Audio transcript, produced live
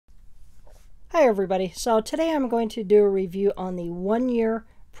Hi everybody. So today I'm going to do a review on the 1-year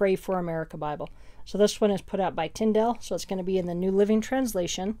Pray for America Bible. So this one is put out by Tyndale, so it's going to be in the New Living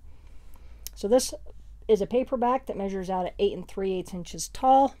Translation. So this is a paperback that measures out at 8 3/8 inches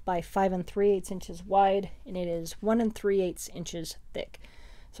tall by 5 3/8 inches wide, and it is 1 3/8 inches thick.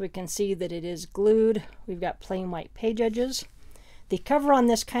 So we can see that it is glued. We've got plain white page edges. The cover on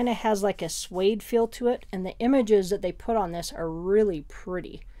this kind of has like a suede feel to it, and the images that they put on this are really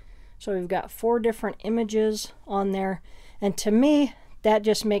pretty. So we've got 4 different images on there, and to me that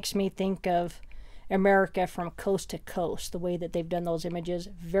just makes me think of America from coast to coast, the way that they've done those images.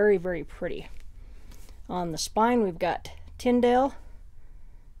 Very, very pretty. On the spine we've got Tyndale,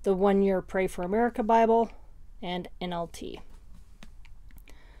 the 1-year Pray for America Bible, and NLT.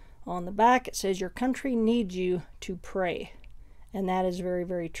 On the back it says your country needs you to pray, and that is very,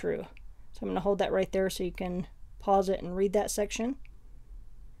 very true. So I'm going to hold that right there so you can pause it and read that section.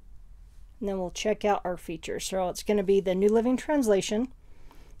 And then we'll check out our features. So it's going to be the New Living Translation.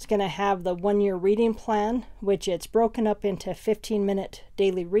 It's going to have the 1-year reading plan, which it's broken up into 15-minute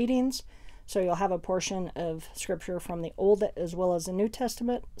daily readings. So you'll have a portion of scripture from the Old as well as the New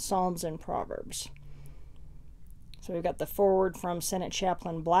Testament, Psalms, and Proverbs. So we've got the foreword from Senate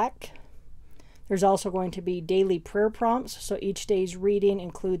Chaplain Black. There's also going to be daily prayer prompts. So each day's reading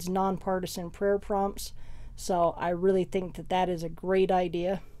includes non-partisan prayer prompts. So I really think that that is a great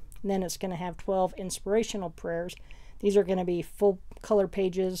idea. And then it's going to have 12 inspirational prayers. These are going to be full color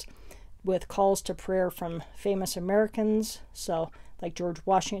pages with calls to prayer from famous Americans. So like George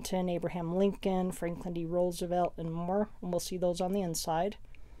Washington, Abraham Lincoln, Franklin D. Roosevelt, and more. And we'll see those on the inside.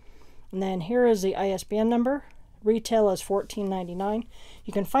 And then here is the ISBN number. Retail is $14.99.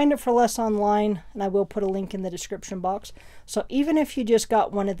 You can find it for less online, and I will put a link in the description box. So even if you just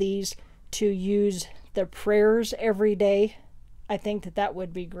got one of these to use the prayers every day, I think that that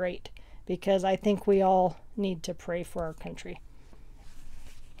would be great, because I think we all need to pray for our country.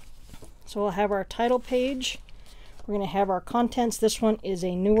 So we'll have our title page. We're going to have our contents. This one is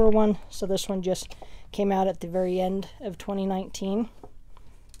a newer one, so this one just came out at the very end of 2019.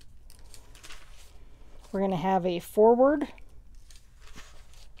 We're going to have a foreword.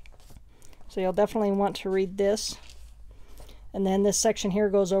 So you'll definitely want to read this. And then this section here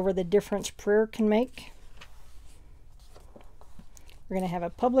goes over the difference prayer can make. We're going to have a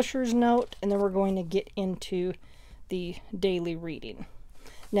publisher's note, and then we're going to get into the daily reading.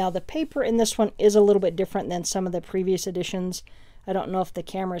 Now the paper in this one is a little bit different than some of the previous editions. I don't know if the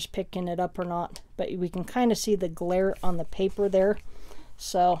camera is picking it up or not, but we can kind of see the glare on the paper there.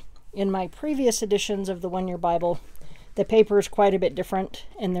 So in my previous editions of the 1-year Bible, the paper is quite a bit different,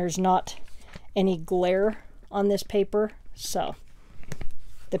 and there's not any glare on this paper. So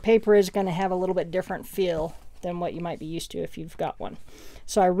the paper is going to have a little bit different feel than what you might be used to if you've got one.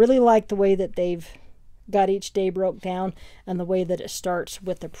 So I really like the way that they've got each day broke down, and the way that it starts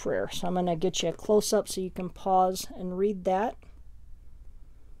with the prayer. So I'm going to get you a close-up so you can pause and read that.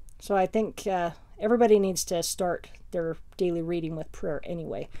 So I think everybody needs to start their daily reading with prayer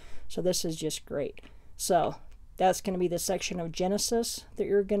anyway. So this is just great. So that's going to be the section of Genesis that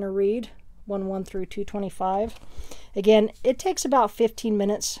you're going to read, 1:1 through 2:25. Again, it takes about 15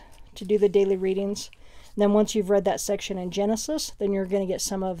 minutes to do the daily readings. And then once you've read that section in Genesis, then you're going to get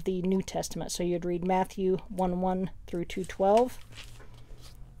some of the New Testament. So you'd read Matthew 1:1 through 2:12.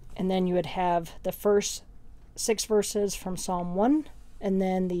 And then you would have the first 6 verses from Psalm 1, and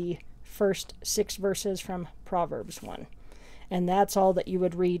then the first 6 verses from Proverbs 1. And that's all that you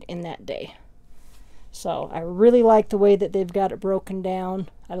would read in that day. So I really like the way that they've got it broken down.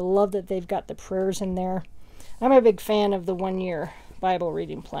 I love that they've got the prayers in there. I'm a big fan of the 1-year Bible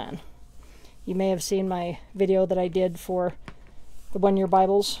reading plan. You may have seen my video that I did for the 1-year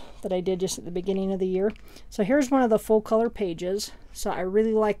Bibles that I did just at the beginning of the year. So here's one of the full color pages. So I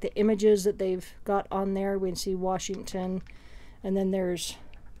really like the images that they've got on there. We can see Washington, and then there's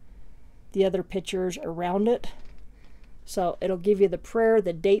the other pictures around it. So it'll give you the prayer,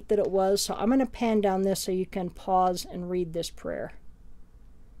 the date that it was. So I'm going to pan down this so you can pause and read this prayer.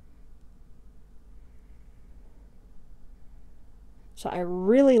 So I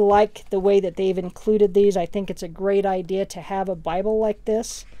really like the way that they've included these. I think it's a great idea to have a Bible like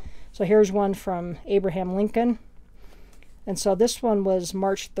this. So here's one from Abraham Lincoln. And so this one was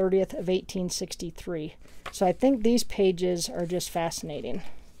March 30th of 1863. So I think these pages are just fascinating.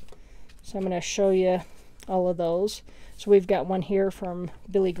 So I'm going to show you all of those. So we've got one here from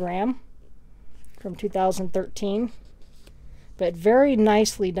Billy Graham from 2013. But very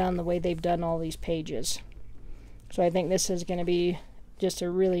nicely done the way they've done all these pages. So I think this is going to be just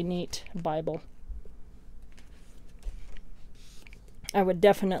a really neat Bible. I would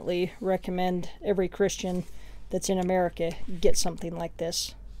definitely recommend every Christian that's in America get something like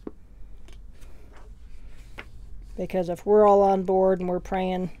this. Because if we're all on board and we're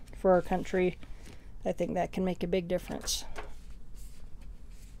praying for our country, I think that can make a big difference.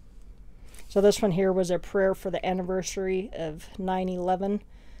 So this one here was a prayer for the anniversary of 9/11.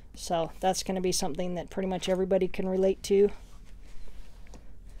 So that's going to be something that pretty much everybody can relate to.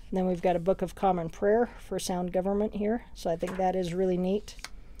 And then we've got a Book of Common Prayer for sound government here. So I think that is really neat.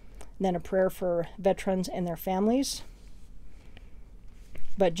 And then a prayer for veterans and their families.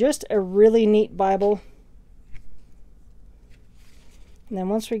 But just a really neat Bible. And then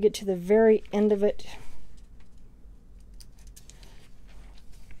once we get to the very end of it,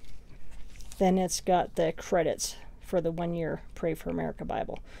 then it's got the credits for the 1-year Pray for America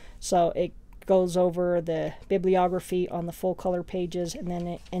Bible. So it goes over the bibliography on the full color pages and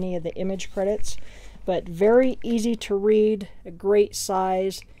then any of the image credits. But very easy to read, a great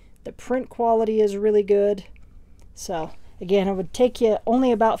size. The print quality is really good. So again, it would take you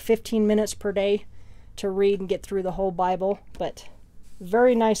only about 15 minutes per day to read and get through the whole Bible, but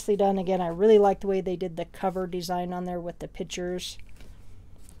very nicely done. Again, I really like the way they did the cover design on there with the pictures.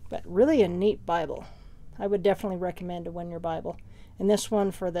 But really a neat Bible. I would definitely recommend a 1-year Bible. And this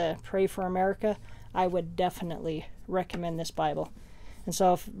one for the Pray for America, I would definitely recommend this Bible. And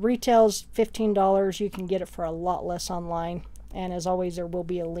so if retail's $15, you can get it for a lot less online. And as always, there will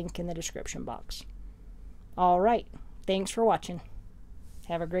be a link in the description box. All right. Thanks for watching.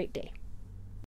 Have a great day.